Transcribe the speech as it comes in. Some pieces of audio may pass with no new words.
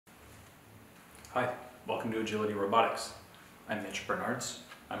Hi, welcome to Agility Robotics. I'm Mitch Bernards.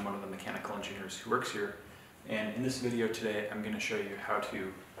 I'm one of the mechanical engineers who works here, and in this video today I'm going to show you how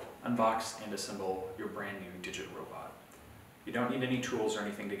to unbox and assemble your brand new digital robot. You don't need any tools or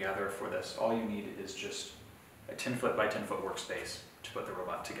anything to gather for this. All you need is just a 10-foot by 10-foot workspace to put the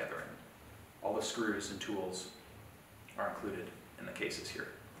robot together in. All the screws and tools are included in the cases here.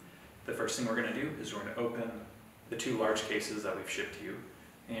 The first thing we're going to do is we're going to open the two large cases that we've shipped to you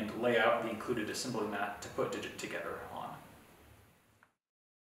and lay out the included assembly mat to put Digit together on.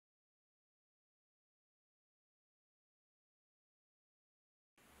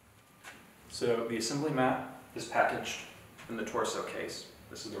 So the assembly mat is packaged in the torso case.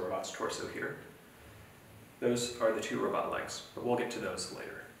 This is the robot's torso here. Those are the two robot legs, but we'll get to those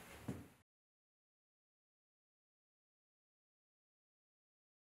later.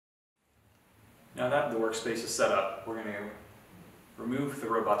 Now that the workspace is set up, we're going to remove the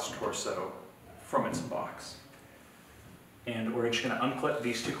robot's torso from its box. And we're just going to unclip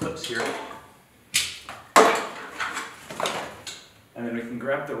these two clips here. And then we can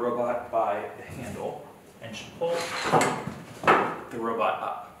grab the robot by the handle and just pull the robot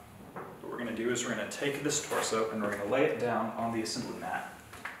up. What we're going to do is we're going to take this torso and we're going to lay it down on the assembly mat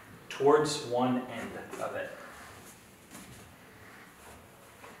towards one end of it.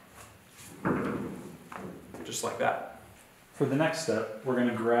 Just like that. For the next step, we're going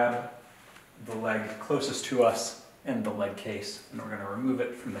to grab the leg closest to us in the leg case, and we're going to remove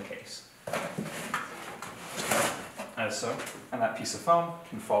it from the case. As so, and that piece of foam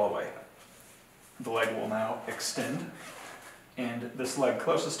can fall away. The leg will now extend, and this leg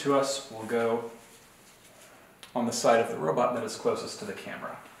closest to us will go on the side of the robot that is closest to the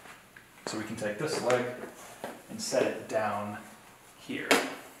camera. So we can take this leg and set it down here.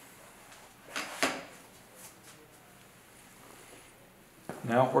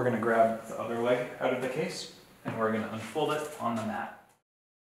 Now we're going to grab the other leg out of the case and we're going to unfold it on the mat.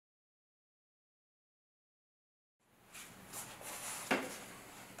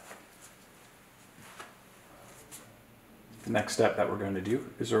 The next step that we're going to do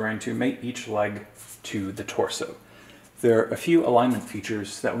is we're going to mate each leg to the torso. There are a few alignment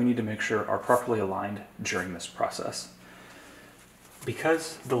features that we need to make sure are properly aligned during this process.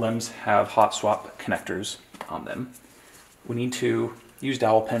 Because the limbs have hot swap connectors on them, we need to use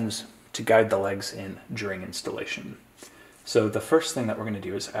dowel pins to guide the legs in during installation. So the first thing that we're going to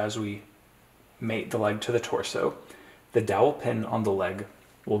do is as we mate the leg to the torso, the dowel pin on the leg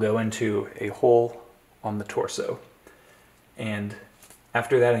will go into a hole on the torso. And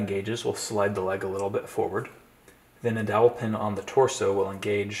after that engages, we'll slide the leg a little bit forward. Then a dowel pin on the torso will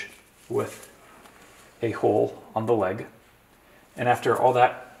engage with a hole on the leg. And after all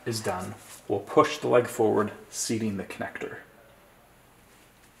that is done, we'll push the leg forward, seating the connector.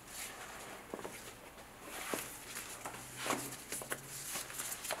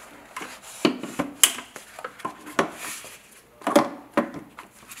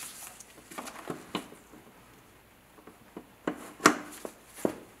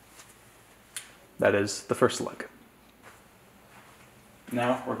 That is the first leg.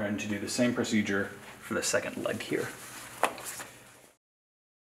 Now we're going to do the same procedure for the second leg here.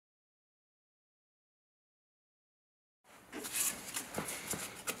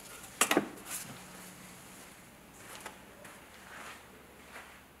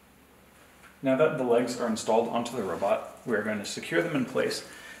 Now that the legs are installed onto the robot, we're going to secure them in place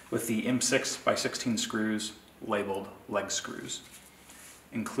with the M6 by 16 screws labeled leg screws.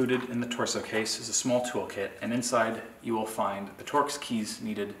 Included in the torso case is a small toolkit, and inside you will find the Torx keys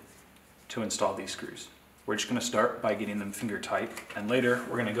needed to install these screws. We're just going to start by getting them finger tight, and later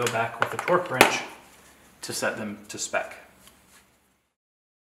we're going to go back with a torque wrench to set them to spec.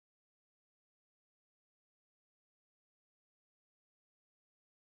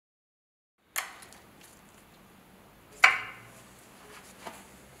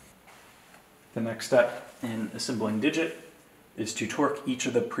 The next step in assembling Digit is to torque each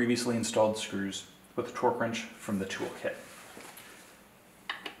of the previously installed screws with a torque wrench from the toolkit.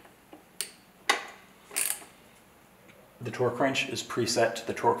 The torque wrench is preset to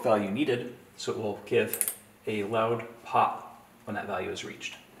the torque value needed, so it will give a loud pop when that value is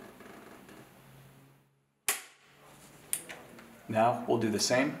reached. Now we'll do the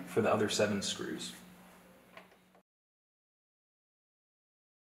same for the other 7 screws.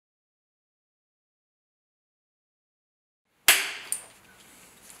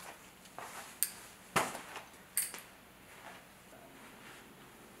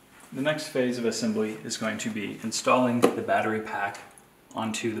 The next phase of assembly is going to be installing the battery pack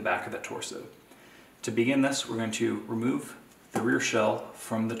onto the back of the torso. To begin this, we're going to remove the rear shell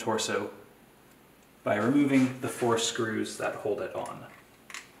from the torso by removing the 4 screws that hold it on.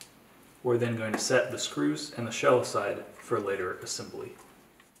 We're then going to set the screws and the shell aside for later assembly.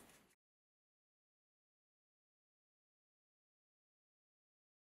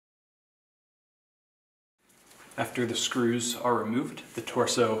 After the screws are removed, the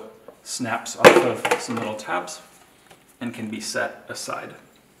torso snaps off of some little tabs and can be set aside.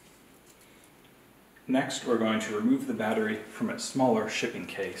 Next, we're going to remove the battery from its smaller shipping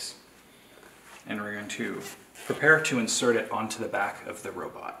case, and we're going to prepare to insert it onto the back of the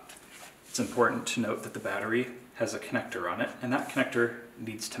robot. It's important to note that the battery has a connector on it, and that connector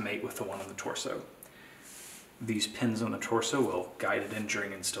needs to mate with the one on the torso. These pins on the torso will guide it in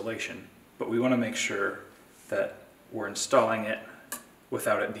during installation, but we want to make sure that we're installing it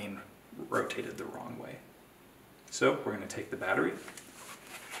without it being rotated the wrong way. So we're going to take the battery,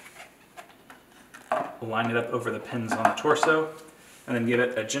 line it up over the pins on the torso, and then give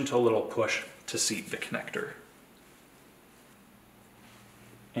it a gentle little push to seat the connector.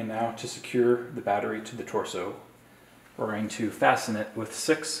 And now to secure the battery to the torso, we're going to fasten it with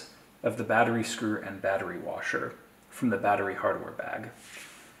 6 of the battery screw and battery washer from the battery hardware bag.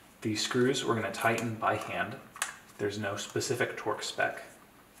 These screws we're going to tighten by hand. There's no specific torque spec,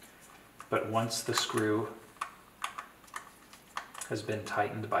 but once the screw has been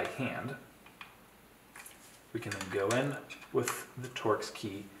tightened by hand, we can then go in with the Torx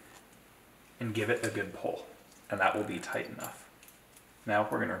key and give it a good pull, and that will be tight enough. Now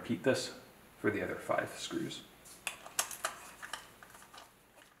we're going to repeat this for the other 5 screws.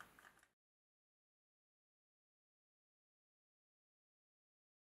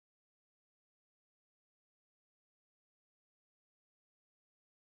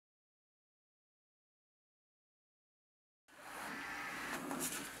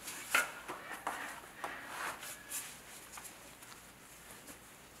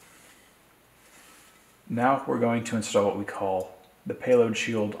 Now we're going to install what we call the payload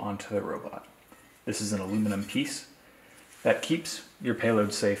shield onto the robot. This is an aluminum piece that keeps your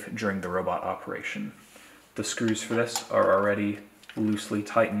payload safe during the robot operation. The screws for this are already loosely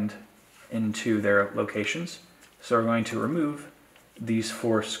tightened into their locations, so we're going to remove these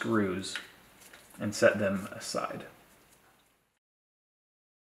 4 screws and set them aside.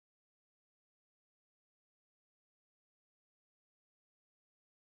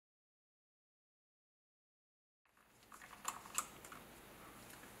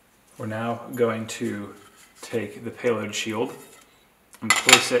 We're now going to take the payload shield and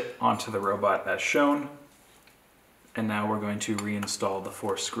place it onto the robot as shown, and now we're going to reinstall the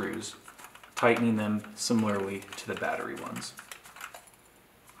 4 screws, tightening them similarly to the battery ones.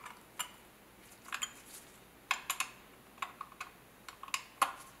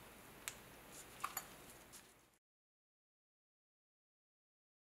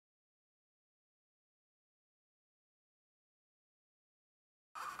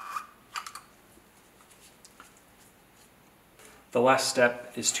 The last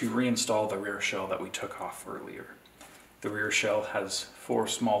step is to reinstall the rear shell that we took off earlier. The rear shell has 4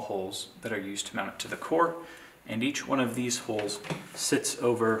 small holes that are used to mount it to the core, and each one of these holes sits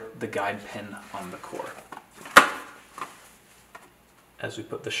over the guide pin on the core. As we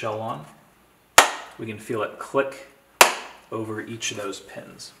put the shell on, we can feel it click over each of those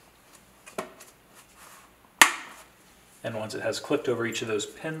pins. And once it has clicked over each of those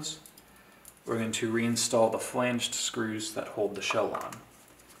pins, we're going to reinstall the flanged screws that hold the shell on.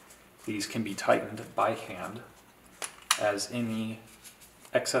 These can be tightened by hand as any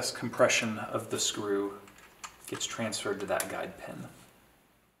excess compression of the screw gets transferred to that guide pin.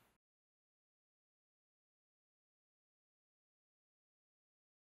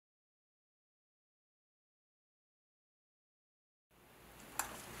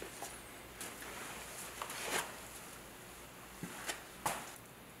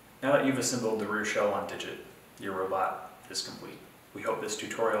 Now that you've assembled the rear shell on Digit, your robot is complete. We hope this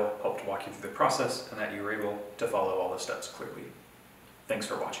tutorial helped walk you through the process and that you were able to follow all the steps clearly. Thanks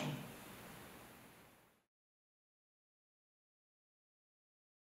for watching.